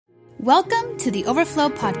Welcome to the Overflow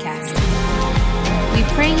Podcast. We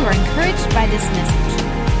pray you are encouraged by this message.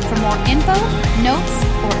 For more info, notes,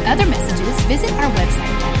 or other messages, visit our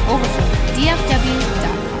website at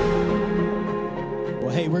overflowdfw.com. Well,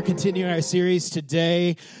 hey, we're continuing our series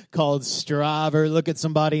today called Striver. Look at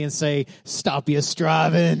somebody and say, stop your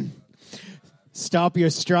striving. Stop your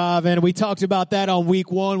striving. We talked about that on week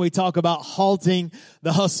 1. We talked about halting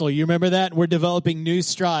the hustle. You remember that? We're developing new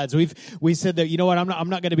strides. We said that, you know what, I'm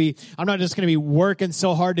not just going to be working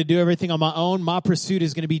so hard to do everything on my own. My pursuit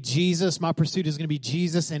is going to be Jesus. My pursuit is going to be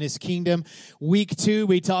Jesus and his kingdom. Week 2,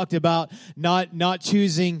 we talked about not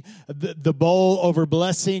choosing the bowl over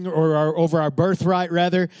blessing or over our birthright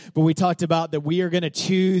rather, but we talked about that we are going to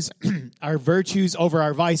choose our virtues over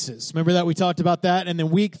our vices. Remember that? We talked about that. And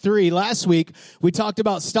then week 3, last week, we talked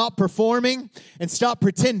about stop performing and stop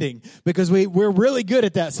pretending, because we're really good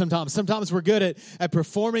at that sometimes. Sometimes we're good at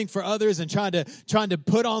performing for others and trying to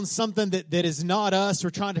put on something that is not us,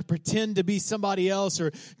 or trying to pretend to be somebody else,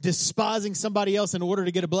 or despising somebody else in order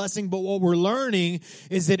to get a blessing. But what we're learning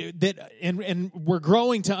is and we're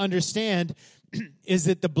growing to understand is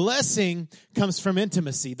that the blessing comes from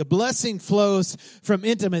intimacy. The blessing flows from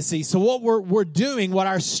intimacy. So what we're doing, what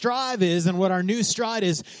our strive is and what our new stride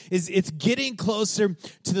is it's getting closer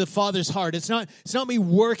to the Father's heart. It's not me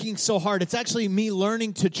working so hard. It's actually me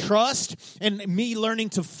learning to trust and me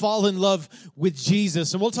learning to fall in love with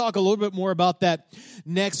Jesus. And we'll talk a little bit more about that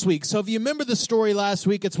next week. So if you remember the story last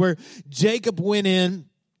week, it's where Jacob went in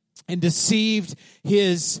and deceived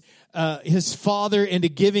his father into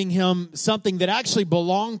giving him something that actually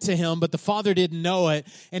belonged to him, but the father didn't know it,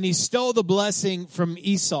 and he stole the blessing from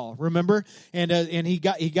Esau. Remember, and he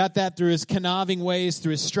got that through his conniving ways,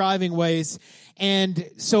 through his striving ways. And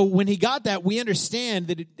so when he got that, we understand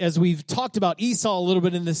that as we've talked about Esau a little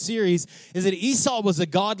bit in this series, is that Esau was a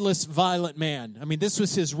godless, violent man. I mean, this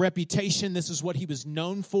was his reputation. This is what he was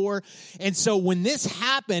known for. And so when this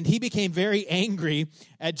happened, he became very angry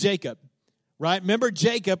at Jacob. Right? Remember,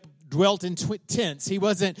 Jacob dwelt in tents. He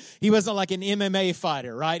wasn't like an MMA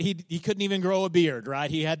fighter, right? He couldn't even grow a beard, right?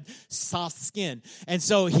 He had soft skin. And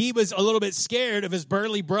so he was a little bit scared of his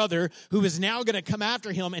burly brother, who was now going to come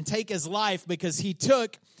after him and take his life, because Esau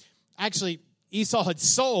had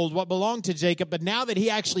sold what belonged to Jacob, but now that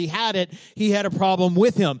he actually had it, he had a problem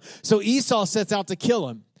with him. So Esau sets out to kill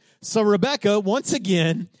him. So Rebekah, once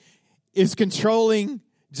again, is controlling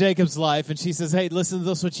Jacob's life, and she says, hey, listen,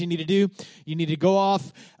 this is what you need to do. You need to go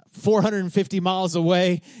off 450 miles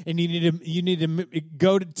away, and you need to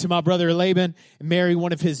go to my brother Laban and marry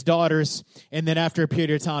one of his daughters, and then after a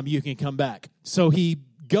period of time, you can come back. So he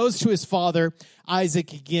goes to his father,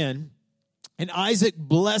 Isaac, again, and Isaac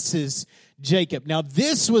blesses Jacob. Now,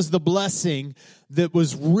 this was the blessing that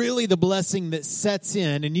was really the blessing that sets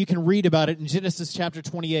in, and you can read about it in Genesis chapter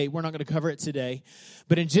 28. We're not going to cover it today.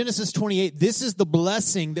 But in Genesis 28, this is the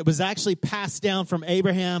blessing that was actually passed down from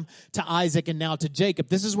Abraham to Isaac and now to Jacob.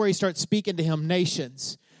 This is where he starts speaking to him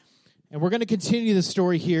nations. And we're going to continue the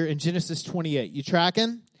story here in Genesis 28. You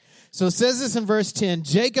tracking? So it says this in verse 10,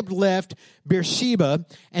 Jacob left Beersheba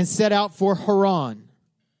and set out for Haran.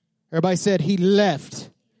 Everybody said he left.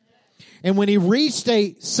 And when he reached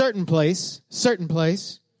a certain place, say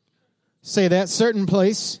that, certain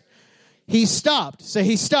place, he stopped. Say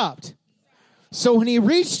he stopped. So when he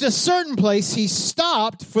reached a certain place, he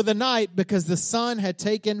stopped for the night because the sun had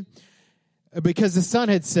set.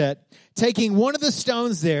 Taking one of the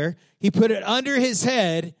stones there, he put it under his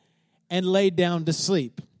head and laid down to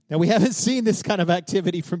sleep. Now, we haven't seen this kind of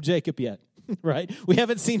activity from Jacob yet, right? We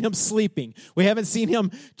haven't seen him sleeping. We haven't seen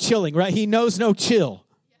him chilling, right? He knows no chill,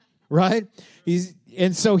 right?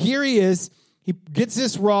 And so here he is. He gets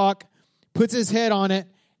this rock, puts his head on it,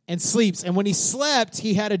 and sleeps. And when he slept,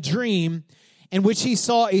 he had a dream in which he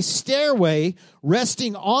saw a stairway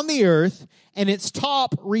resting on the earth and its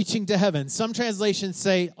top reaching to heaven. Some translations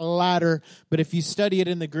say ladder, but if you study it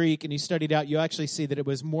in the Greek and you study it out, you actually see that it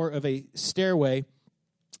was more of a stairway.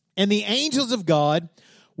 And the angels of God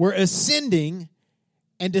were ascending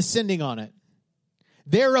and descending on it.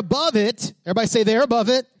 There above it, everybody say there above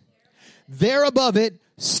it. There above it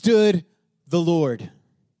stood the Lord.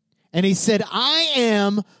 And he said, I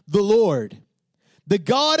am the Lord, the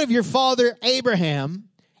God of your father Abraham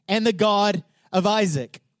and the God of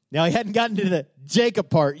Isaac. Now, he hadn't gotten to the Jacob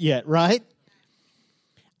part yet, right?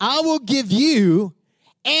 I will give you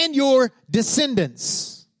and your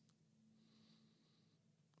descendants.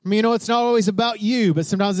 I mean, it's not always about you, but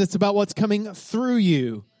sometimes it's about what's coming through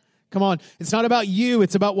you. Come on. It's not about you.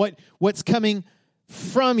 It's about what's coming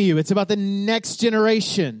from you. It's about the next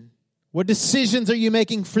generation. What decisions are you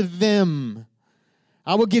making for them?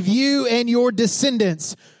 I will give you and your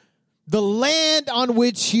descendants the land on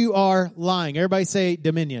which you are lying. Everybody say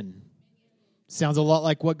dominion. Sounds a lot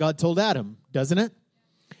like what God told Adam, doesn't it?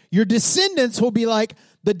 Your descendants will be like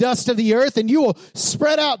the dust of the earth, and you will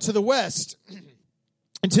spread out to the west,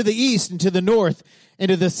 and to the east, and to the north, and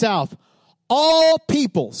to the south. All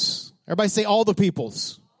peoples. Everybody say all the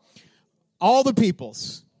peoples. All the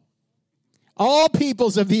peoples. All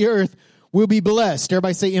peoples of the earth will be blessed.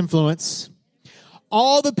 Everybody say influence.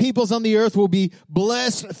 All the peoples on the earth will be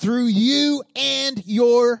blessed through you and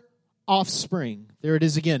your offspring. There it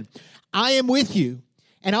is again. I am with you,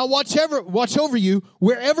 and I'll watch over you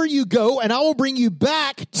wherever you go, and I will bring you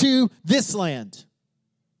back to this land.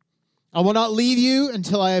 I will not leave you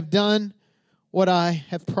until I have done what I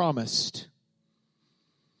have promised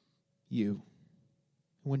you.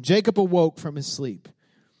 When Jacob awoke from his sleep,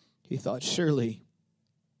 he thought, surely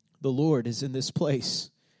the Lord is in this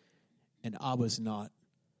place, and I was not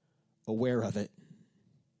aware of it.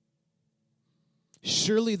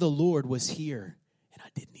 Surely the Lord was here, and I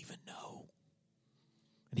didn't even know.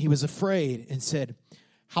 And he was afraid and said,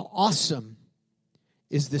 how awesome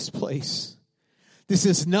is this place? This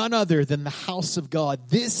is none other than the house of God.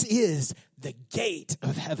 This is the gate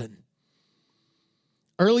of heaven.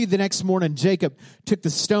 Early the next morning, Jacob took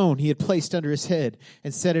the stone he had placed under his head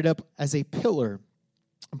and set it up as a pillar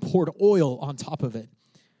and poured oil on top of it.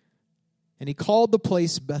 And he called the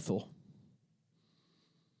place Bethel,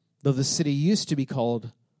 though the city used to be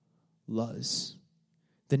called Luz.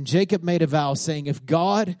 Then Jacob made a vow, saying, if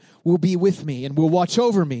God will be with me and will watch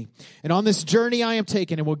over me, and on this journey I am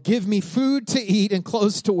taken, and will give me food to eat and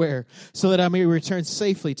clothes to wear, so that I may return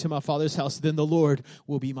safely to my father's house, then the Lord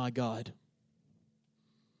will be my God.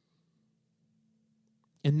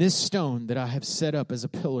 And this stone that I have set up as a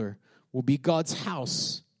pillar will be God's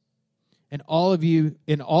house. And all of you,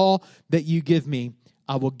 in all that you give me,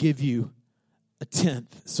 I will give you a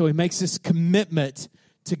tenth. So he makes this commitment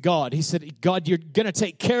to God. He said, God, you're going to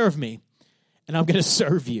take care of me, and I'm going to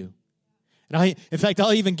serve you. And in fact,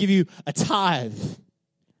 I'll even give you a tithe.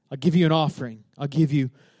 I'll give you an offering. I'll give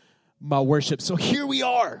you my worship. So here we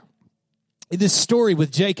are in this story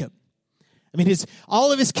with Jacob. I mean,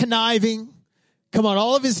 all of his conniving,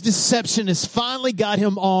 all of his deception has finally got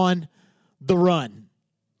him on the run.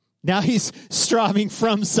 Now he's striving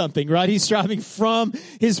from something, right? He's striving from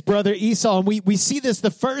his brother Esau. And we see this.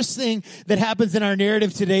 The first thing that happens in our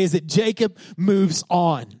narrative today is that Jacob moves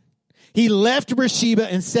on. He left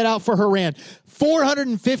Beersheba and set out for Haran,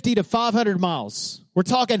 450 to 500 miles. We're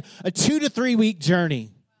talking a 2 to 3 week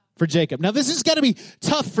journey for Jacob. Now, this is going to be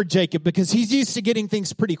tough for Jacob because he's used to getting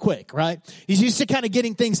things pretty quick, right? He's used to kind of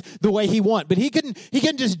getting things the way he wants. But he couldn't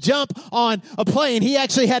just jump on a plane. He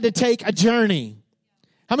actually had to take a journey.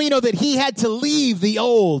 How many know that he had to leave the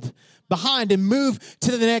old behind and move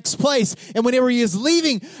to the next place? And whenever he was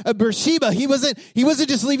leaving Beersheba, he wasn't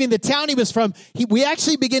just leaving the town he was from. We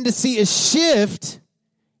actually begin to see a shift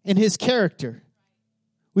in his character.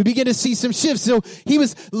 We begin to see some shifts. So he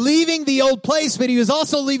was leaving the old place, but he was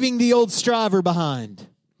also leaving the old striver behind.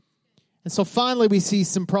 And so finally we see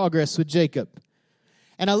some progress with Jacob.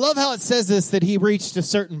 And I love how it says this, that he reached a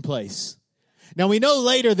certain place. Now we know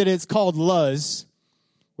later that it's called Luz,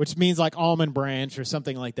 which means like almond branch or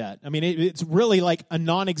something like that. I mean, it's really like a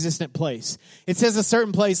non-existent place. It says a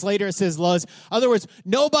certain place. Later it says Luz. In other words,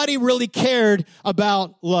 nobody really cared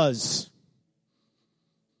about Luz.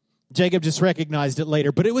 Jacob just recognized it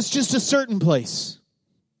later, but it was just a certain place.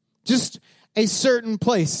 Just a certain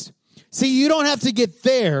place. See, you don't have to get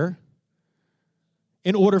there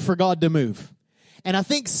in order for God to move. And I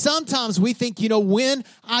think sometimes we think, when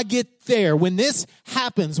I get there, when this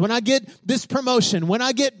happens, when I get this promotion, when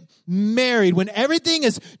I get married, when everything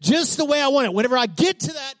is just the way I want it, whenever I get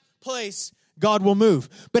to that place, God will move.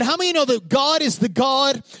 But how many know that God is the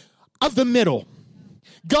God of the middle?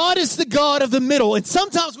 God is the God of the middle. And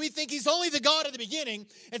sometimes we think he's only the God of the beginning.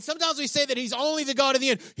 And sometimes we say that he's only the God of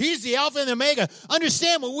the end. He's the Alpha and the Omega.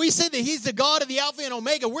 Understand, when we say that he's the God of the Alpha and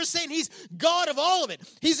Omega, we're saying he's God of all of it.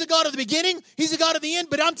 He's the God of the beginning. He's the God of the end.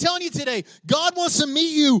 But I'm telling you today, God wants to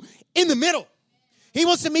meet you in the middle. He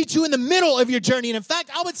wants to meet you in the middle of your journey. And in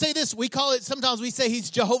fact, I would say this. Sometimes we say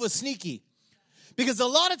he's Jehovah Sneaky. Because a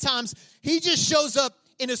lot of times, he just shows up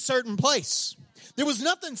in a certain place. There was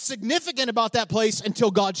nothing significant about that place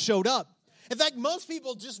until God showed up. In fact, most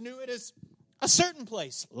people just knew it as a certain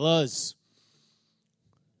place, Luz.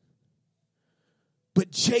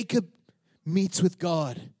 But Jacob meets with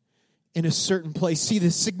God in a certain place. See,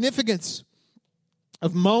 the significance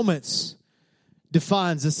of moments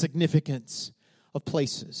defines the significance of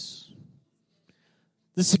places.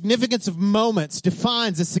 The significance of moments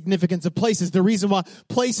defines the significance of places. The reason why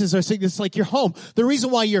places are significant, it's like your home. The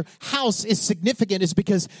reason why your house is significant is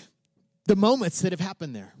because the moments that have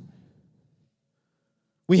happened there.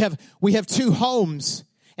 We have two homes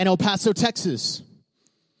in El Paso, Texas.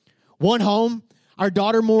 One home, our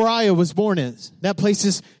daughter Moriah was born in. That place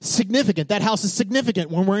is significant. That house is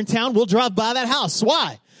significant. When we're in town, we'll drive by that house.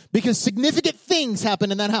 Why? Because significant things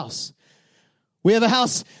happen in that house. We have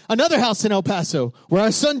another house in El Paso, where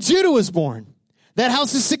our son Judah was born. That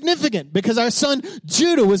house is significant because our son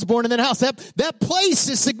Judah was born in that house. That place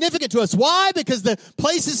is significant to us. Why? Because the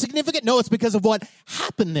place is significant? No, it's because of what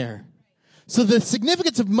happened there. So the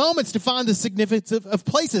significance of moments define the significance of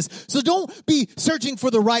places. So don't be searching for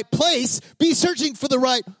the right place. Be searching for the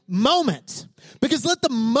right moment. Because let the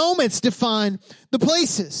moments define the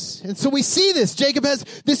places. And so we see this. Jacob has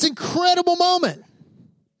this incredible moment.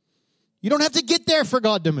 You don't have to get there for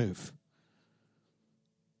God to move.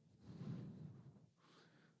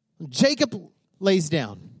 Jacob lays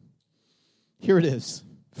down. Here it is.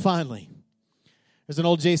 Finally. There's an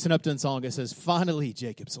old Jason Upton song that says, finally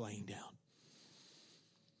Jacob's laying down.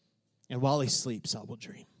 And while he sleeps, I will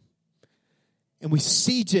dream. And we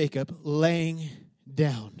see Jacob laying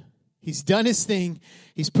down. He's done his thing.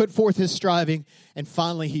 He's put forth his striving. And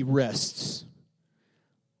finally he rests.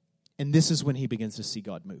 And this is when he begins to see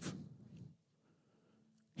God move.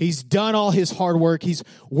 He's done all his hard work. He's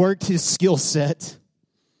worked his skill set.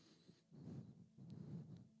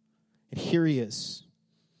 And here he is,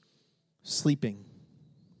 sleeping.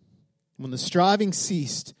 When the striving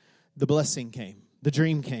ceased, the blessing came. The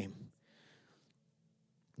dream came.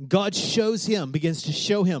 God begins to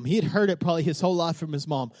show him. He had heard it probably his whole life from his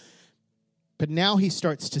mom. But now he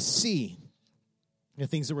starts to see the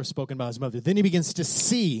things that were spoken by his mother. Then he begins to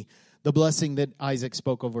see the blessing that Isaac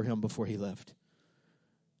spoke over him before he left.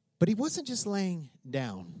 But he wasn't just laying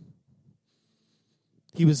down.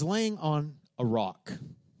 He was laying on a rock.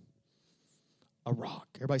 A rock.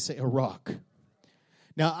 Everybody say a rock.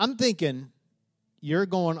 Now, I'm thinking you're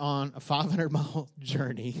going on a 500-mile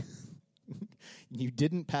journey. You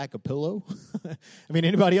didn't pack a pillow? I mean,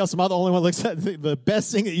 anybody else? Am I the only one that looks at the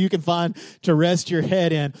best thing that you can find to rest your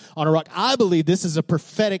head in on a rock? I believe this is a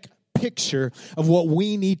prophetic picture of what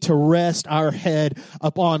we need to rest our head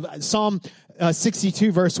upon. Psalm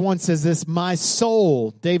 62 verse 1 says this, my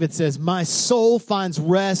soul, David says, my soul finds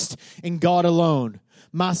rest in God alone.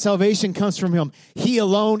 My salvation comes from him. He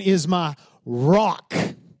alone is my rock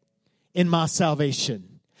in my salvation.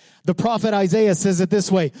 The prophet Isaiah says it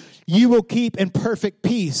this way, you will keep in perfect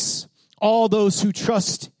peace all those who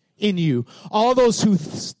trust in you. All those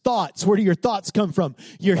whose thoughts, where do your thoughts come from?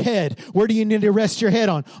 Your head. Where do you need to rest your head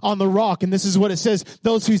on? On the rock. And this is what it says,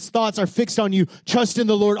 those whose thoughts are fixed on you, trust in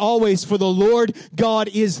the Lord always, for the Lord God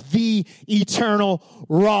is the eternal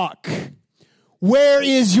rock. Where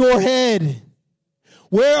is your head?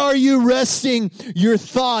 Where are you resting your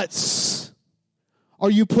thoughts?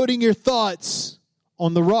 Are you putting your thoughts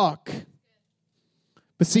on the rock?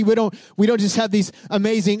 But see, we don't just have these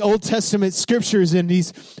amazing Old Testament scriptures and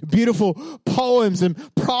these beautiful poems and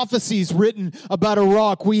prophecies written about a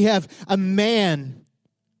rock. We have a man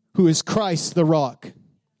who is Christ the rock.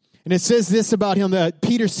 And it says this about him, that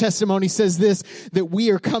Peter's testimony says this, that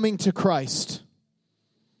we are coming to Christ,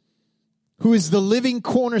 who is the living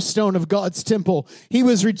cornerstone of God's temple. He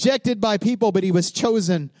was rejected by people, but he was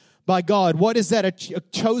chosen by God. What is that? A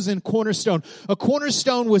chosen cornerstone. A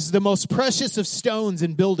cornerstone was the most precious of stones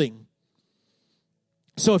in building.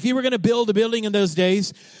 So if you were going to build a building in those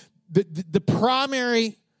days, the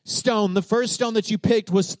primary stone, the first stone that you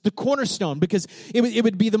picked was the cornerstone, because it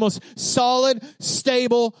would be the most solid,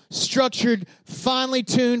 stable, structured, finely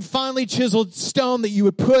tuned, finely chiseled stone that you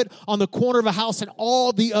would put on the corner of a house, and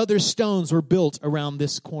all the other stones were built around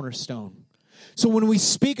this cornerstone. So when we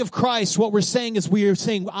speak of Christ, what we're saying is we are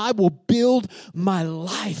saying, I will build my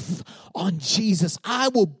life on Jesus. I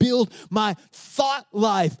will build my thought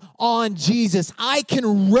life on Jesus. I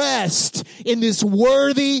can rest in this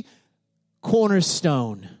worthy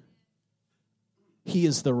cornerstone. He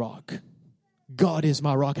is the rock. God is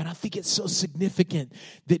my rock. And I think it's so significant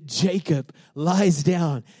that Jacob lies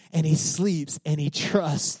down and he sleeps and he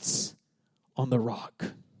trusts on the rock.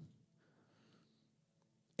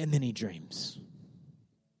 And then he dreams.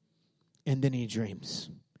 And then he dreams.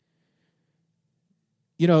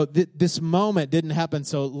 You know, this moment didn't happen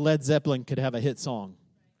so Led Zeppelin could have a hit song.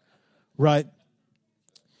 Right?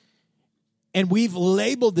 And we've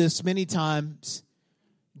labeled this many times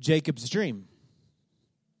Jacob's dream.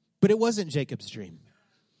 But it wasn't Jacob's dream.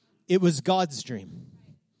 It was God's dream.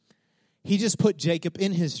 He just put Jacob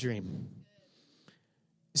in his dream.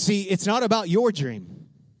 See, it's not about your dream.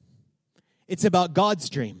 It's about God's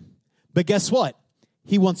dream. But guess what?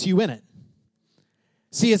 He wants you in it.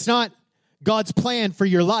 See, it's not God's plan for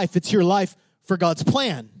your life. It's your life for God's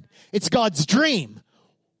plan. It's God's dream.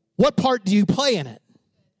 What part do you play in it?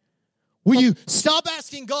 Will you stop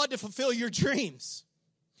asking God to fulfill your dreams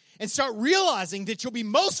and start realizing that you'll be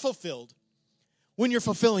most fulfilled when you're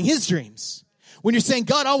fulfilling His dreams? When you're saying,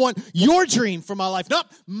 God, I want your dream for my life, not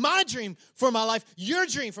my dream for my life, your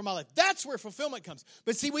dream for my life. That's where fulfillment comes.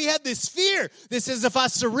 But see, we have this fear that says if I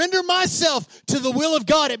surrender myself to the will of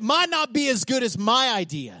God, it might not be as good as my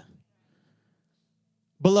idea.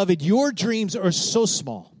 Beloved, your dreams are so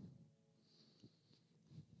small.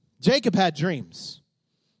 Jacob had dreams.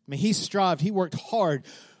 I mean, he strived, he worked hard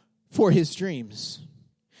for his dreams.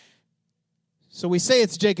 So we say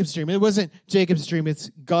it's Jacob's dream. It wasn't Jacob's dream, it's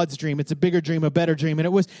God's dream. It's a bigger dream, a better dream. And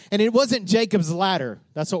it wasn't Jacob's ladder.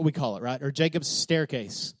 That's what we call it, right? Or Jacob's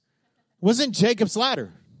staircase. It wasn't Jacob's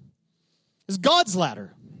ladder. It's God's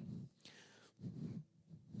ladder.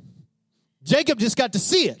 Jacob just got to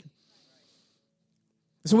see it.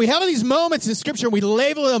 So we have these moments in Scripture and we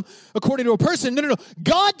label them according to a person. No.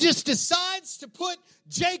 God just decides to put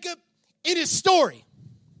Jacob in his story.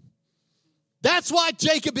 That's why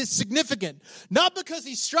Jacob is significant. Not because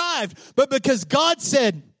he strived, but because God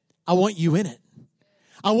said, I want you in it.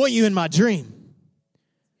 I want you in my dream.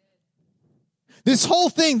 This whole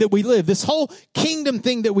thing that we live, this whole kingdom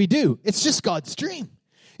thing that we do, it's just God's dream.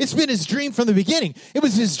 It's been His dream from the beginning. It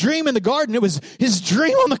was His dream in the garden. It was His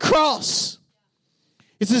dream on the cross.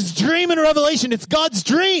 It's His dream in Revelation. It's God's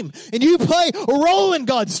dream. And you play a role in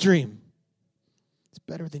God's dream. It's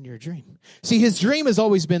better than your dream. See, His dream has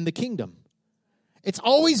always been the kingdom. It's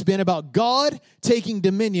always been about God taking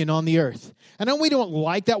dominion on the earth. I know we don't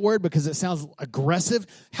like that word because it sounds aggressive.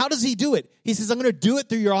 How does He do it? He says, I'm going to do it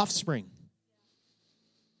through your offspring.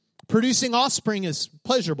 Producing offspring is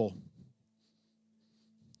pleasurable.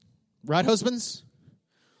 Right, husbands?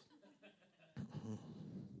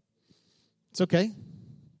 It's okay.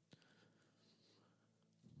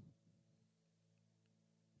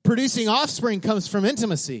 Producing offspring comes from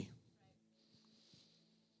intimacy.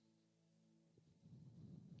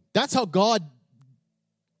 That's how God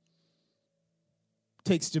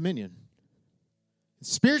takes dominion.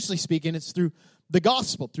 Spiritually speaking, it's through the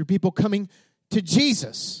gospel, through people coming to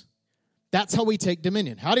Jesus. That's how we take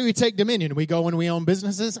dominion. How do we take dominion? We go when we own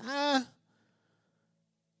businesses?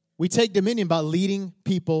 We take dominion by leading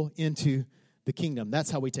people into the kingdom.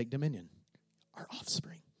 That's how we take dominion. Our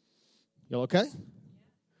offspring. Y'all okay?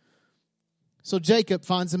 So Jacob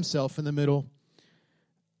finds himself in the middle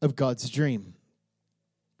of God's dream.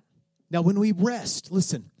 Now, when we rest,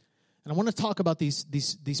 listen, and I want to talk about these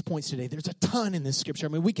points today. There's a ton in this scripture. I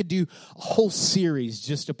mean, we could do a whole series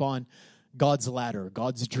just upon God's ladder,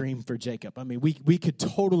 God's dream for Jacob. I mean, we could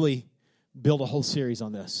totally build a whole series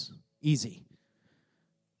on this. Easy.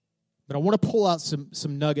 But I want to pull out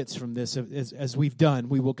some nuggets from this. As we've done,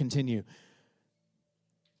 we will continue.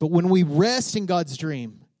 But when we rest in God's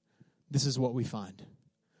dream, this is what we find.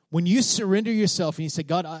 When you surrender yourself and you say,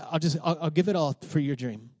 God, I'll give it all for your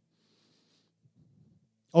dream.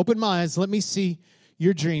 Open my eyes, let me see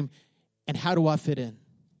your dream, and how do I fit in?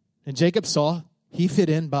 And Jacob saw he fit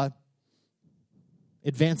in by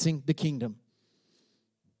advancing the kingdom.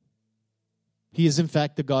 He is, in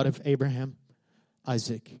fact, the God of Abraham,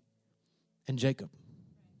 Isaac, and Jacob.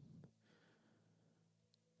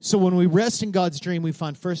 So when we rest in God's dream, we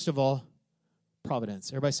find, first of all, providence.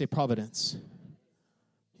 Everybody say providence.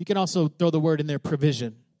 You can also throw the word in there,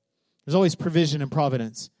 provision. There's always provision and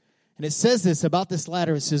providence. And it says this about this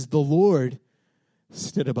ladder. It says, the Lord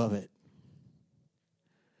stood above it.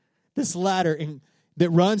 This ladder that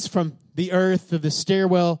runs from the earth to the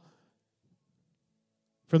stairwell,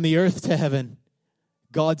 from the earth to heaven,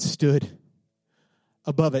 God stood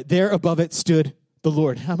above it. There above it stood the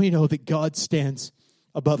Lord. How many know that God stands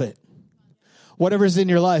above it? Whatever's in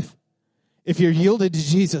your life, if you're yielded to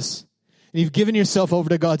Jesus and you've given yourself over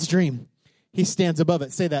to God's dream, He stands above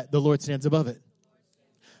it. Say that. The Lord stands above it.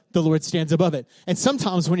 The Lord stands above it. And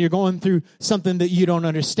sometimes when you're going through something that you don't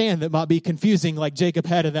understand that might be confusing, like Jacob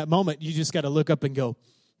had at that moment, you just got to look up and go,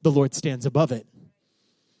 the Lord stands above it.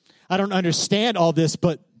 I don't understand all this,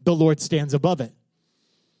 but the Lord stands above it.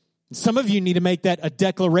 Some of you need to make that a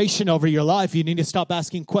declaration over your life. You need to stop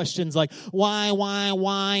asking questions like, why,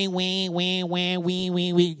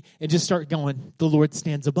 we, and just start going, the Lord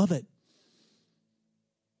stands above it.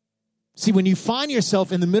 See, when you find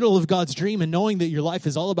yourself in the middle of God's dream and knowing that your life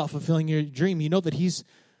is all about fulfilling your dream, you know that He's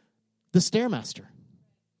the stairmaster.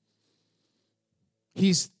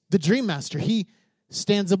 He's the dream master. He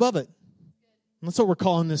stands above it. That's what we're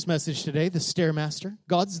calling this message today, the Stairmaster.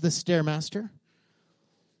 God's the Stairmaster.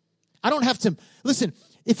 I don't have to, listen,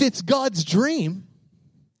 if it's God's dream,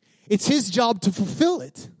 it's His job to fulfill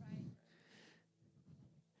it.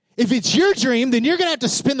 If it's your dream, then you're going to have to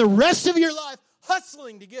spend the rest of your life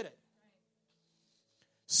hustling to get it.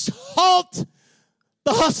 Halt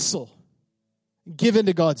the hustle. Give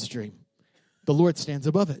into God's dream. The Lord stands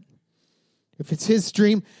above it. If it's His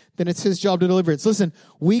dream, then it's His job to deliver it. So listen,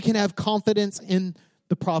 we can have confidence in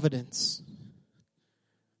the providence.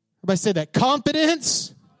 Everybody say that.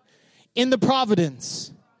 Confidence in the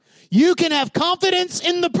providence. You can have confidence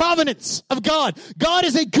in the providence of God. God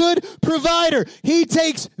is a good provider. He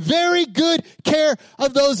takes very good care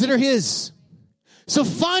of those that are His. So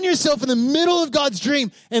find yourself in the middle of God's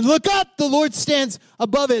dream and look up. The Lord stands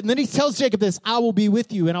above it. And then He tells Jacob this, I will be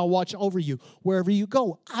with you and I'll watch over you wherever you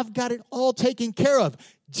go. I've got it all taken care of.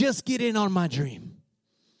 Just get in on my dream.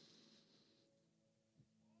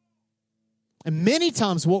 And many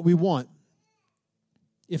times what we want,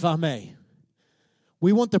 if I may,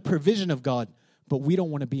 we want the provision of God, but we don't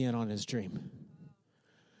want to be in on His dream.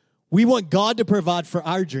 We want God to provide for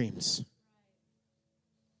our dreams.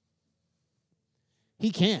 He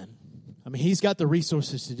can. I mean, He's got the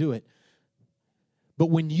resources to do it. But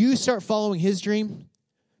when you start following His dream,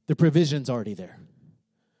 the provision's already there.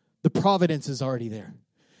 The providence is already there.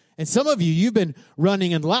 And some of you, you've been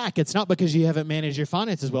running in lack. It's not because you haven't managed your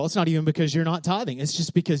finances well. It's not even because you're not tithing. It's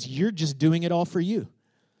just because you're just doing it all for you.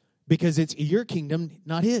 Because it's your kingdom,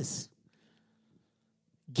 not His.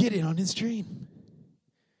 Get in on His dream.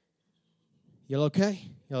 Y'all okay?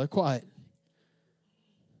 Y'all are quiet.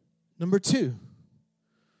 Number 2.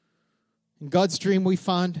 In God's dream, we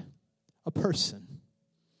find a person.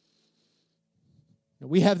 Now,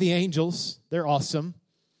 we have the angels. They're awesome.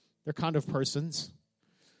 They're kind of persons.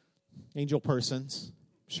 Angel persons.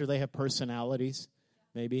 I'm sure they have personalities,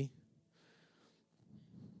 maybe.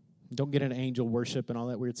 Don't get into angel worship and all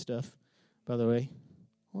that weird stuff, by the way.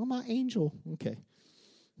 Oh, my angel. Okay.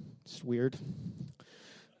 It's weird.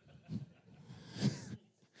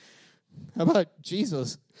 How about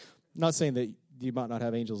Jesus? I'm not saying that you might not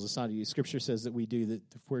have angels assigned to you. Scripture says that we do, that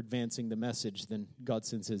if we're advancing the message, then God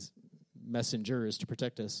sends His messengers to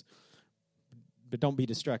protect us. But don't be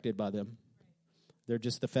distracted by them. They're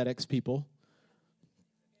just the FedEx people.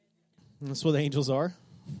 And that's what the angels are.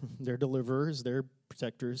 They're deliverers. They're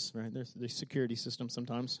protectors, right? They're security systems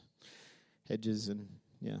sometimes. Hedges and,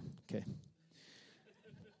 yeah, okay.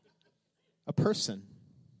 A person.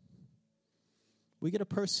 We get a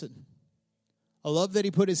person. I love that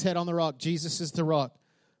He put His head on the rock. Jesus is the rock.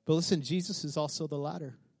 But listen, Jesus is also the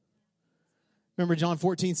ladder. Remember John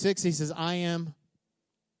 14:6? He says, I am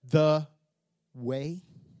the way.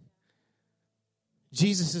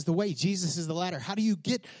 Jesus is the way. Jesus is the ladder. How do you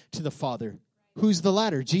get to the Father? Who's the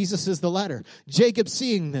ladder? Jesus is the ladder. Jacob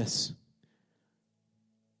seeing this.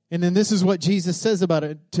 And then this is what Jesus says about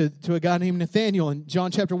it to a guy named Nathaniel in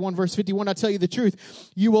John chapter 1, verse 51. I tell you the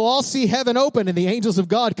truth. You will all see heaven open and the angels of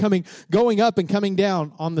God going up and coming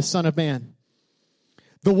down on the Son of Man.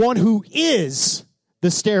 The one who is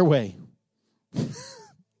the stairway.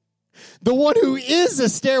 The one who is the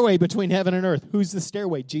stairway between heaven and earth. Who's the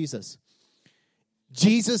stairway? Jesus.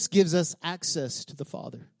 Jesus gives us access to the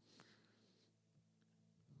Father.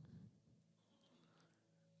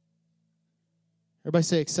 Everybody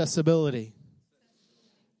say accessibility.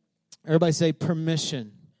 Everybody say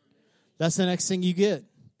permission. That's the next thing you get.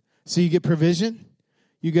 So you get provision,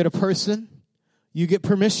 you get a person, you get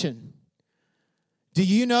permission. Do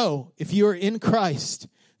you know, if you are in Christ,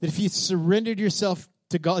 that if you surrendered yourself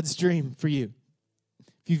to God's dream for you,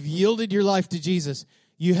 if you've yielded your life to Jesus,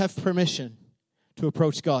 you have permission to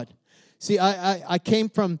approach God. See, I came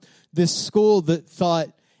from this school that thought,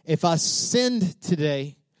 if I sinned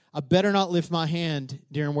today, I better not lift my hand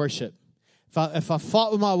during worship. If I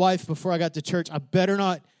fought with my wife before I got to church, I better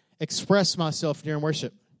not express myself during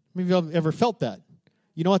worship. Maybe you've ever felt that.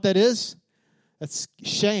 You know what that is? That's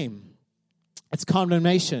shame. That's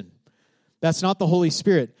condemnation. That's not the Holy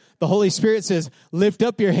Spirit. The Holy Spirit says, lift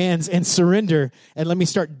up your hands and surrender, and let me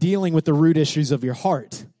start dealing with the root issues of your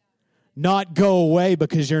heart. Not go away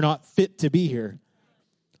because you're not fit to be here.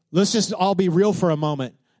 Let's just all be real for a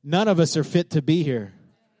moment. None of us are fit to be here.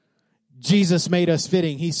 Jesus made us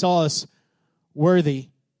fitting. He saw us worthy,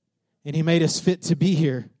 and He made us fit to be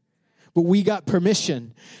here. But we got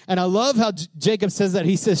permission. And I love how Jacob says that.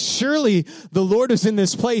 He says, surely the Lord is in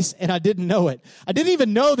this place, and I didn't know it. I didn't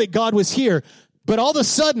even know that God was here, but all of a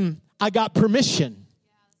sudden, I got permission.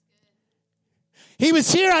 He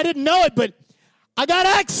was here, I didn't know it, but I got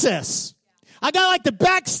access. I got like the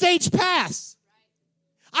backstage pass.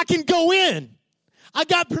 I can go in. I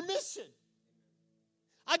got permission.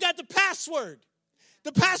 I got the password.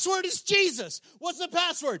 The password is Jesus. What's the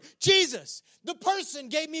password? Jesus. The person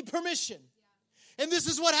gave me permission. And this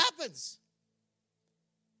is what happens.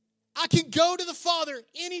 I can go to the Father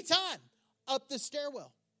anytime up the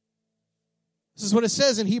stairwell. This is what it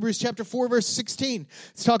says in Hebrews chapter 4, verse 16.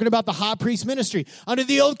 It's talking about the high priest ministry. Under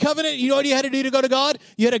the old covenant, you know what you had to do to go to God?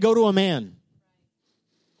 You had to go to a man.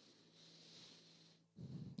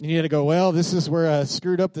 And you had to go, well, this is where I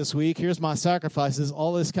screwed up this week. Here's my sacrifices,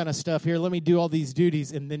 all this kind of stuff. Here, let me do all these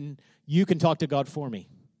duties, and then you can talk to God for me.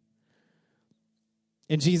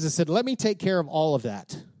 And Jesus said, let me take care of all of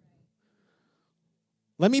that.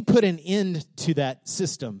 Let me put an end to that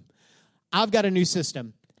system. I've got a new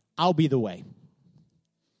system. I'll be the way.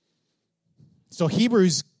 So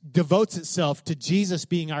Hebrews devotes itself to Jesus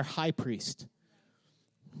being our high priest.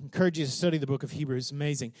 I encourage you to study the book of Hebrews. It's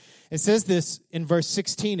amazing. It says this in verse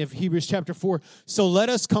 16 of Hebrews chapter 4. So let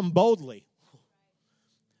us come boldly.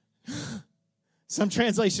 Some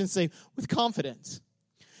translations say with confidence.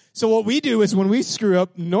 So what we do is when we screw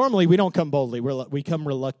up, normally we don't come boldly. We come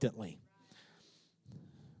reluctantly.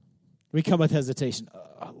 We come with hesitation.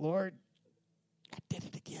 Lord, I did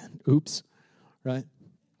it again. Oops. Right?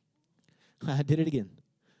 I did it again.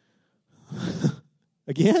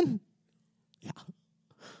 Again? Yeah.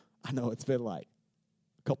 I know it's been like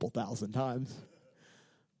a couple thousand times.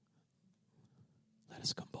 Let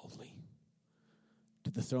us come boldly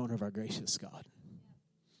to the throne of our gracious God,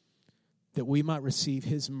 that we might receive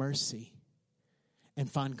his mercy and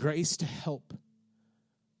find grace to help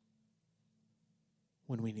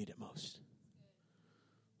when we need it most.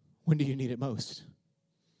 When do you need it most?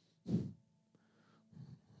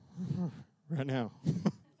 Right now.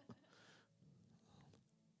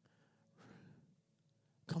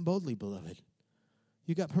 Come boldly, beloved.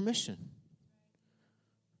 You got permission.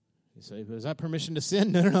 You say, is that permission to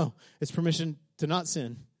sin? No. It's permission to not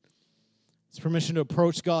sin. It's permission to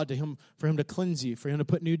approach God, for him to cleanse you, for him to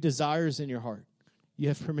put new desires in your heart. You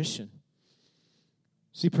have permission.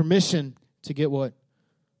 See, permission to get what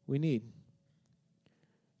we need.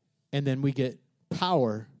 And then we get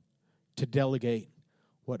power to delegate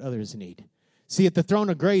what others need. See, at the throne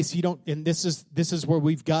of grace, you don't, and this is where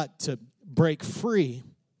we've got to break free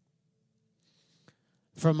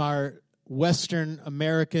from our Western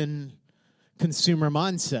American consumer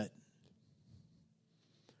mindset.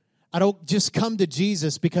 I don't just come to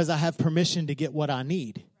Jesus because I have permission to get what I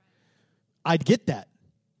need. I'd get that.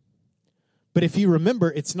 But if you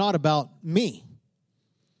remember, it's not about me.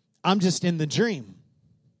 I'm just in the dream.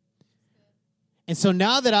 And so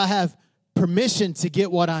now that I have permission to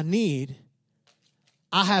get what I need,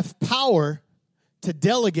 I have power to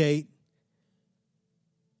delegate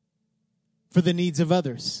for the needs of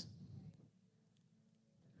others.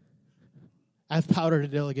 I have power to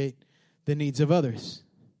delegate the needs of others.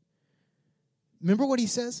 Remember what he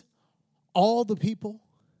says? All the people,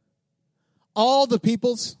 all the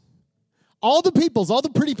peoples, all the peoples, all the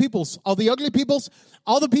pretty peoples, all the ugly peoples,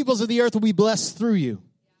 all the peoples of the earth will be blessed through you.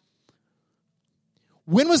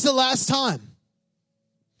 When was the last time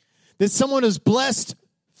that someone was blessed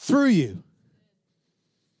through you?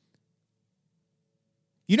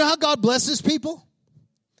 You know how God blesses people?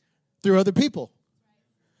 Through other people.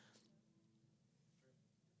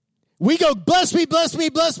 We go, bless me, bless me,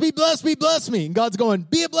 bless me, bless me, bless me. And God's going,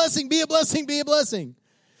 be a blessing, be a blessing, be a blessing.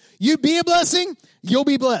 You be a blessing, you'll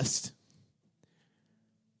be blessed.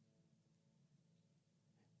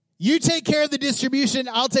 You take care of the distribution,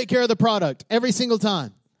 I'll take care of the product every single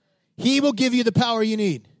time. He will give you the power you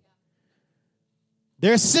need.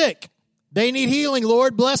 They're sick. They need healing,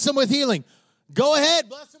 Lord. Bless them with healing. Go ahead,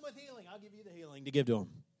 bless them with healing. I'll give you the healing to give to them.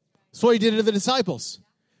 That's what he did to the disciples.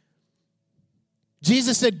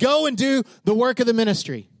 Jesus said, go and do the work of the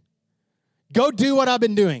ministry. Go do what I've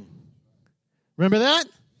been doing. Remember that?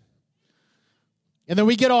 And then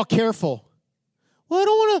we get all careful. Well, I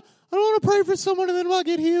don't want to pray for someone and then I'll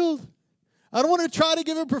get healed. I don't want to try to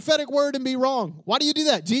give a prophetic word and be wrong. Why do you do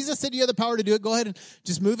that? Jesus said you have the power to do it. Go ahead and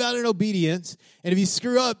just move out in obedience. And if you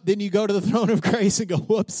screw up, then you go to the throne of grace and go,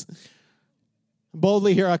 whoops.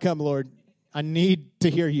 Boldly, here I come, Lord. I need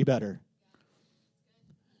to hear you better.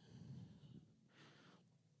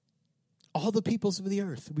 All the peoples of the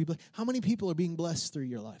earth will be blessed. How many people are being blessed through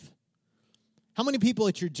your life? How many people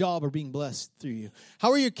at your job are being blessed through you?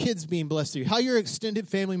 How are your kids being blessed through you? How are your extended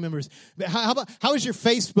family members? How is your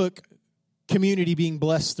Facebook community being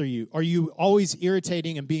blessed through you? Are you always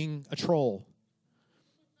irritating and being a troll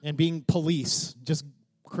and being police, just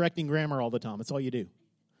correcting grammar all the time? That's all you do.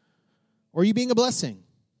 Or are you being a blessing?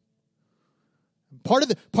 Part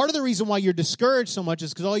of the reason why you're discouraged so much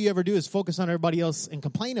is because all you ever do is focus on everybody else and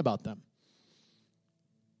complain about them.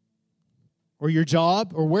 Or your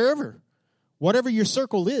job, or wherever. Whatever your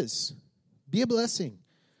circle is. Be a blessing.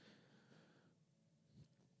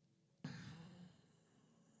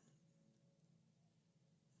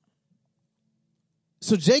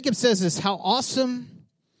 So Jacob says this, how awesome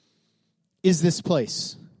is this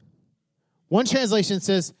place? One translation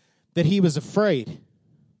says that he was afraid.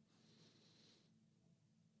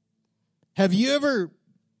 Have you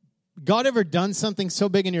God ever done something so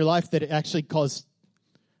big in your life that it actually caused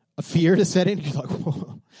a fear to set in? You're like,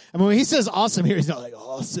 whoa. I mean, when he says awesome here, he's not like,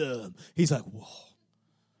 awesome. He's like, whoa.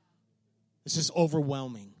 It's just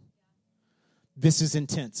overwhelming. This is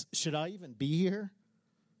intense. Should I even be here?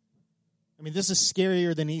 I mean, this is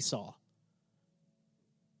scarier than Esau.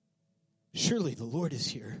 Surely the Lord is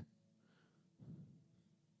here.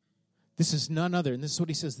 This is none other, and this is what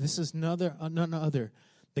he says, this is none other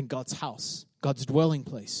than God's house, God's dwelling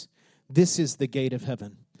place. This is the gate of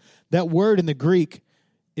heaven. That word in the Greek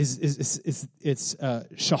is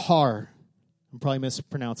shahar. I'm probably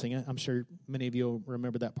mispronouncing it. I'm sure many of you will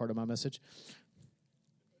remember that part of my message.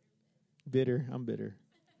 Bitter. I'm bitter.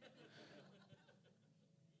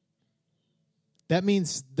 That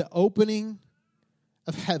means the opening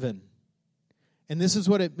of heaven. And this is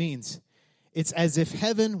what it means. It's as if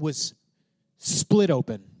heaven was split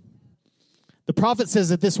open. The prophet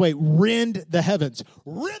says it this way, rend the heavens.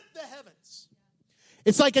 Rip the heavens.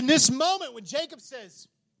 It's like in this moment when Jacob says,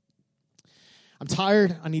 I'm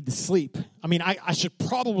tired, I need to sleep. I mean, I should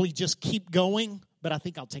probably just keep going, but I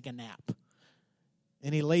think I'll take a nap.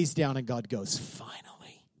 And he lays down and God goes, finally.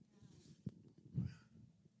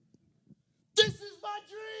 This is my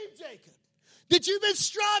dream, Jacob, that you've been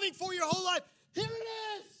striving for your whole life. Here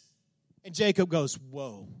it is. And Jacob goes,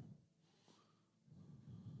 whoa.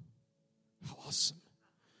 How awesome.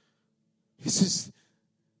 This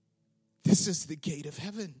is the gate of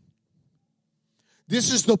heaven.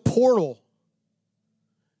 This is the portal.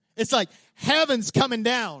 It's like heaven's coming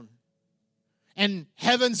down and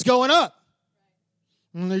heaven's going up.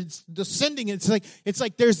 And it's descending. It's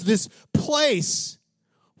like there's this place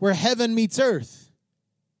where heaven meets earth.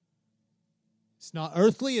 It's not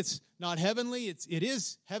earthly, it's not heavenly, it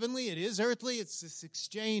is heavenly, it is earthly, it's this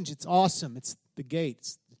exchange, it's awesome, it's the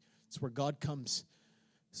gates. It's where God comes.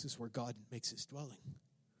 This is where God makes his dwelling.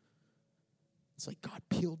 It's like God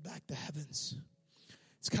peeled back the heavens.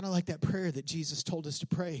 It's kind of like that prayer that Jesus told us to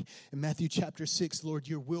pray in Matthew chapter 6, Lord,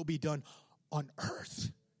 your will be done on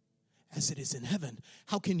earth as it is in heaven.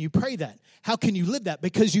 How can you pray that? How can you live that?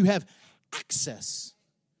 Because you have access.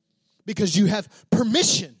 Because you have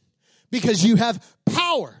permission. Because you have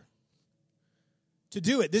power to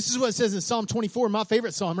do it. This is what it says in Psalm 24, my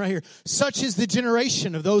favorite psalm right here. Such is the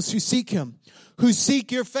generation of those who seek him, who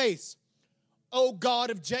seek your face, O God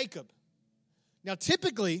of Jacob. Now,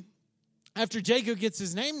 typically, after Jacob gets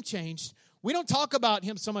his name changed, we don't talk about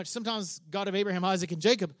him so much. Sometimes God of Abraham, Isaac, and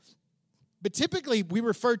Jacob. But typically, we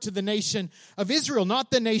refer to the nation of Israel, not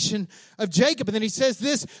the nation of Jacob. And then he says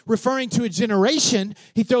this, referring to a generation,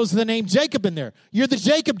 he throws the name Jacob in there. You're the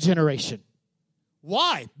Jacob generation.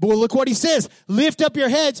 Why? Well, look what he says. Lift up your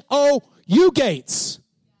heads, O you gates.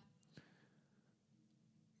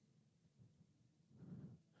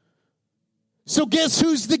 So guess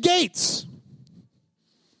who's the gates?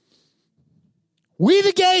 We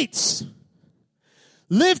the gates.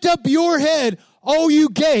 Lift up your head, O you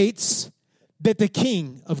gates, that the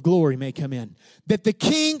King of glory may come in. That the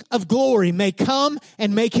King of glory may come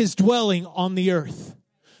and make his dwelling on the earth.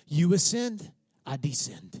 You ascend, I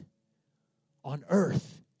descend. On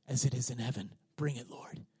earth as it is in heaven. Bring it,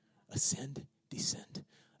 Lord. Ascend, descend.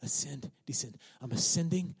 Ascend, descend. I'm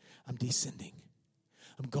ascending, I'm descending.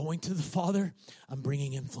 I'm going to the Father, I'm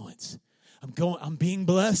bringing influence. I'm being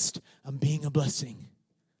blessed, I'm being a blessing.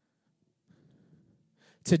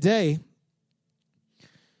 Today,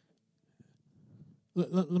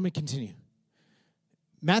 let me continue.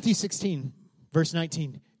 Matthew 16, verse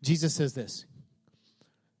 19, Jesus says this.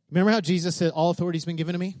 Remember how Jesus said, all authority has been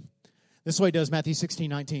given to me? This is what he does, Matthew 16,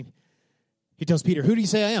 19. He tells Peter, who do you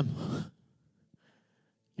say I am?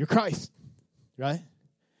 You're Christ, right?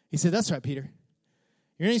 He said, that's right, Peter.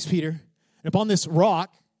 Your name's Peter. And upon this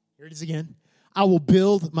rock, here it is again, I will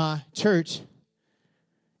build my church,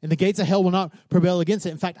 and the gates of hell will not prevail against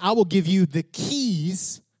it. In fact, I will give you the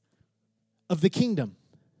keys of the kingdom.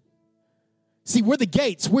 See, we're the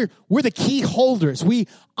gates. We're the key holders. We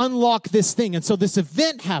unlock this thing. And so this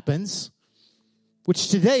event happens, which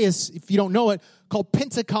today is, if you don't know it, called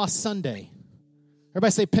Pentecost Sunday.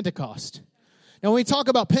 Everybody say Pentecost. Now, when we talk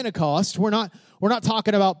about Pentecost, we're not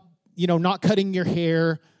talking about not cutting your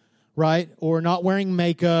hair, right? Or not wearing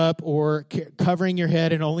makeup or covering your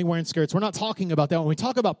head and only wearing skirts. We're not talking about that. When we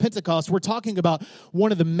talk about Pentecost, we're talking about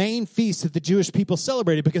one of the main feasts that the Jewish people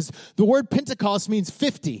celebrated, because the word Pentecost means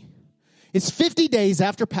 50. It's 50 days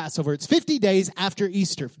after Passover. It's 50 days after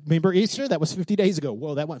Easter. Remember Easter? That was 50 days ago.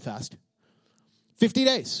 Whoa, that went fast. 50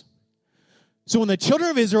 days. So when the children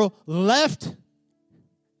of Israel left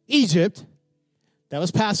Egypt, that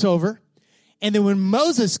was Passover. And then when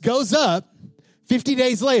Moses goes up 50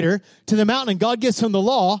 days later to the mountain and God gives him the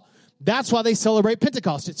law, that's why they celebrate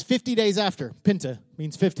Pentecost. It's 50 days after. Penta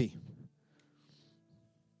means 50.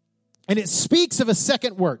 And it speaks of a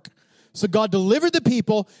second work. So God delivered the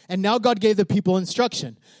people, and now God gave the people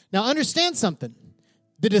instruction. Now understand something.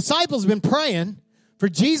 The disciples have been praying for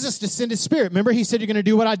Jesus to send his Spirit. Remember, he said, you're going to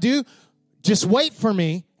do what I do? Just wait for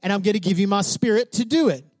me, and I'm going to give you my Spirit to do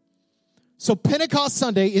it. So Pentecost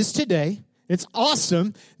Sunday is today. It's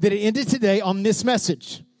awesome that it ended today on this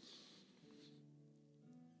message.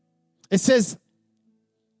 It says,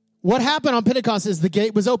 what happened on Pentecost is the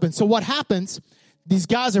gate was open. So what happens, these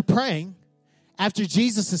guys are praying. After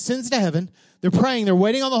Jesus ascends to heaven, they're praying, they're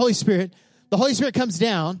waiting on the Holy Spirit. The Holy Spirit comes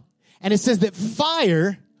down, and it says that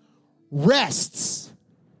fire rests.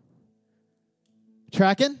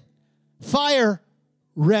 Tracking? Fire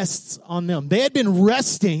rests on them. They had been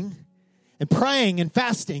resting and praying and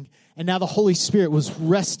fasting, and now the Holy Spirit was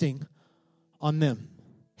resting on them.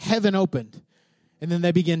 Heaven opened, and then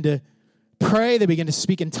they began to pray, they begin to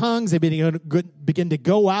speak in tongues, they begin to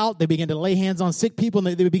go out, they begin to lay hands on sick people,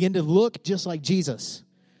 and they begin to look just like Jesus.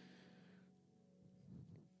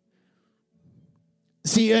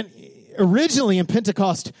 See, originally in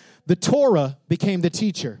Pentecost, the Torah became the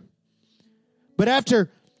teacher. But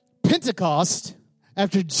after Pentecost,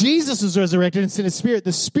 after Jesus was resurrected and sent his Spirit,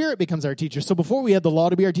 the Spirit becomes our teacher. So before we had the law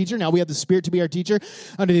to be our teacher, now we have the Spirit to be our teacher.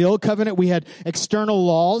 Under the Old Covenant, we had external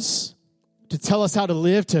laws to tell us how to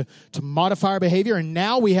live, to modify our behavior. And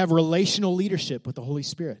now we have relational leadership with the Holy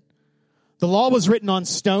Spirit. The law was written on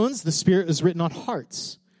stones. The Spirit was written on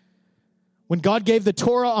hearts. When God gave the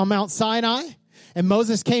Torah on Mount Sinai and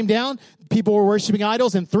Moses came down, people were worshiping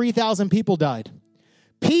idols and 3,000 people died.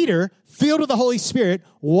 Peter, filled with the Holy Spirit,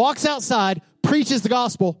 walks outside, preaches the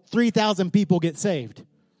gospel, 3,000 people get saved.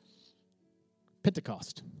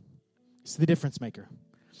 Pentecost. It's the difference maker.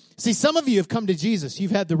 See, some of you have come to Jesus.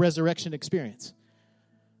 You've had the resurrection experience,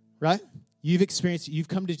 right? You've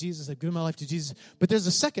come to Jesus. I've given my life to Jesus. But there's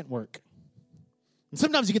a second work. And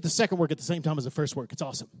sometimes you get the second work at the same time as the first work. It's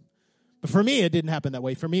awesome. But for me, it didn't happen that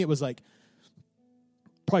way. For me, it was like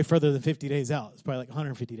probably further than 50 days out. It's probably like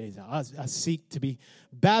 150 days out. I seek to be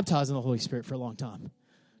baptized in the Holy Spirit for a long time.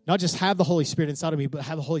 Not just have the Holy Spirit inside of me, but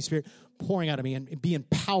have the Holy Spirit pouring out of me and be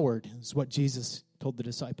empowered is what Jesus told the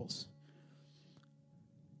disciples.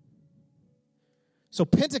 So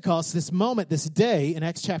Pentecost, this moment, this day in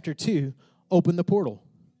Acts chapter 2, opened the portal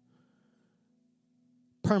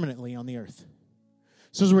permanently on the earth.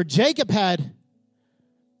 So as where Jacob had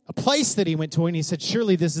a place that he went to and he said,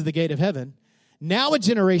 surely this is the gate of heaven. Now a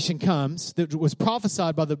generation comes that was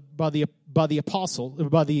prophesied by the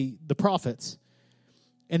prophets,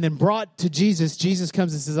 and then brought to Jesus. Jesus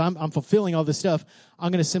comes and says, I'm fulfilling all this stuff.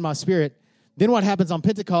 I'm going to send my Spirit. Then what happens on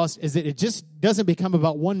Pentecost is that it just doesn't become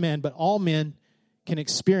about one man, but all men can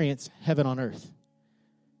experience heaven on earth.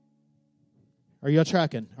 Are you all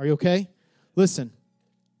tracking? Are you okay? Listen.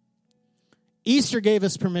 Easter gave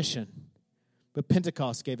us permission, but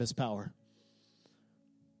Pentecost gave us power.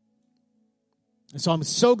 And so I'm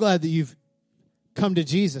so glad that you've come to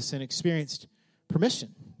Jesus and experienced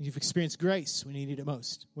permission. You've experienced grace when you need it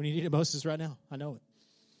most. When you need it most is right now. I know it.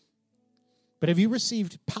 But have you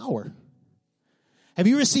received power? Have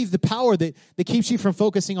you received the power that keeps you from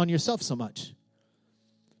focusing on yourself so much?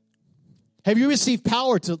 Have you received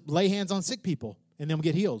power to lay hands on sick people and them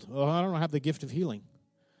get healed? Oh, I don't have the gift of healing.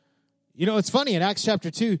 You know, it's funny, in Acts chapter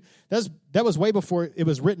 2, that was way before it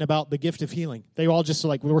was written about the gift of healing. They were all just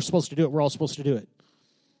like, we're supposed to do it. We're all supposed to do it.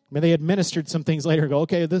 I mean, they administered some things later and go,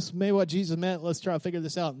 okay, this may what Jesus meant. Let's try to figure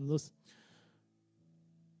this out.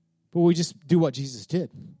 But we just do what Jesus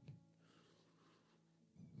did.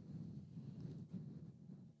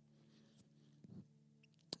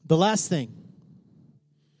 The last thing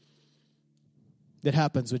that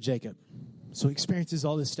happens with Jacob. So he experiences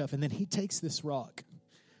all this stuff, and then he takes this rock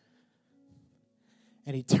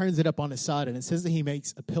and he turns it up on his side, and it says that he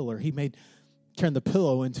makes a pillar. Turned the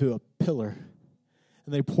pillow into a pillar,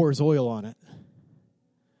 and then he pours oil on it.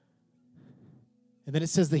 And then it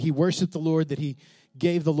says that he worshiped the Lord, that he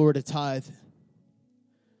gave the Lord a tithe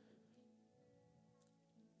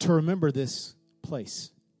to remember this place.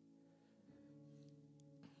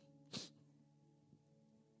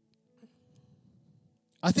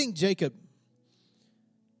 I think Jacob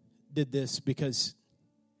did this because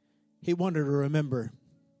he wanted to remember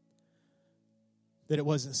that it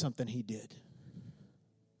wasn't something he did.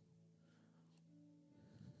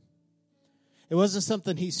 It wasn't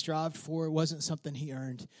something he strived for. It wasn't something he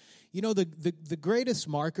earned. You know, the greatest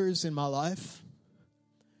markers in my life,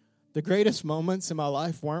 the greatest moments in my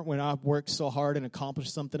life weren't when I worked so hard and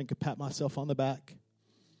accomplished something and could pat myself on the back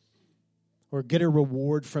or get a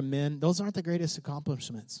reward from men. Those aren't the greatest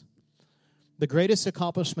accomplishments. The greatest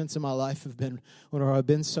accomplishments in my life have been when I've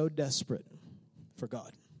been so desperate for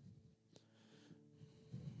God.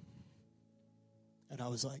 And I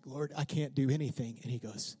was like, Lord, I can't do anything. And he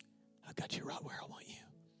goes, I got you right where I want you.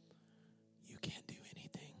 You can't do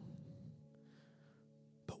anything.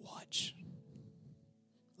 But watch.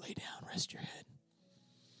 Lay down, rest your head.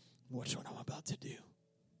 Watch what I'm about to do.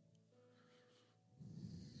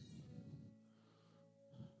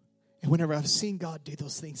 And whenever I've seen God do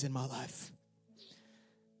those things in my life,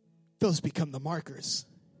 those become the markers.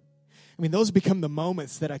 I mean, those become the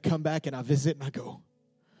moments that I come back and I visit and I go,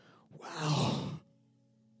 wow.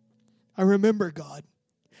 I remember God.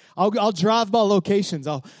 I'll drive by locations.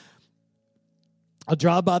 I'll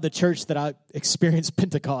drive by the church that I experienced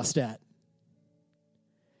Pentecost at.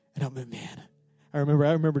 And I'm like, man, I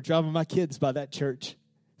remember driving my kids by that church.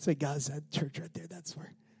 Say, guys, that church right there, that's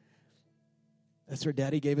where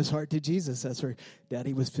Daddy gave his heart to Jesus. That's where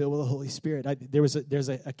Daddy was filled with the Holy Spirit. There's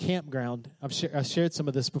a campground. I've shared some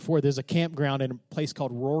of this before. There's a campground in a place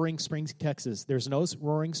called Roaring Springs, Texas. There's no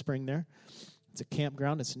Roaring Spring there. It's a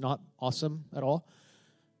campground. It's not awesome at all.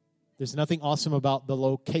 There's nothing awesome about the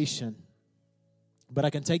location. But I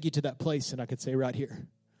can take you to that place and I could say right here.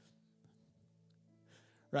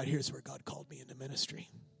 Right here is where God called me into ministry.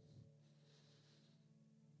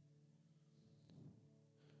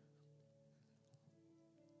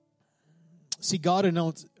 See, God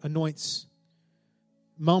anoints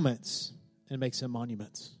moments and makes them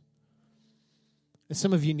monuments. And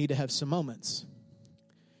some of you need to have some moments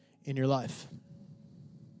in your life.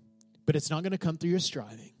 But it's not going to come through your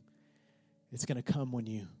striving. It's going to come when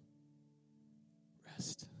you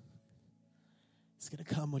rest. It's going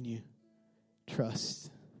to come when you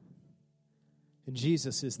trust. And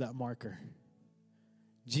Jesus is that marker.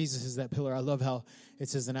 Jesus is that pillar. I love how it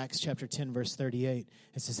says in Acts chapter 10, verse 38,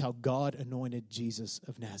 it says how God anointed Jesus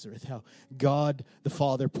of Nazareth, how God the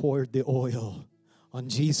Father poured the oil on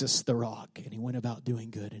Jesus the rock, and he went about doing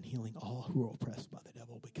good and healing all who were oppressed by the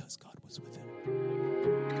devil because God was with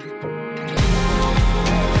him.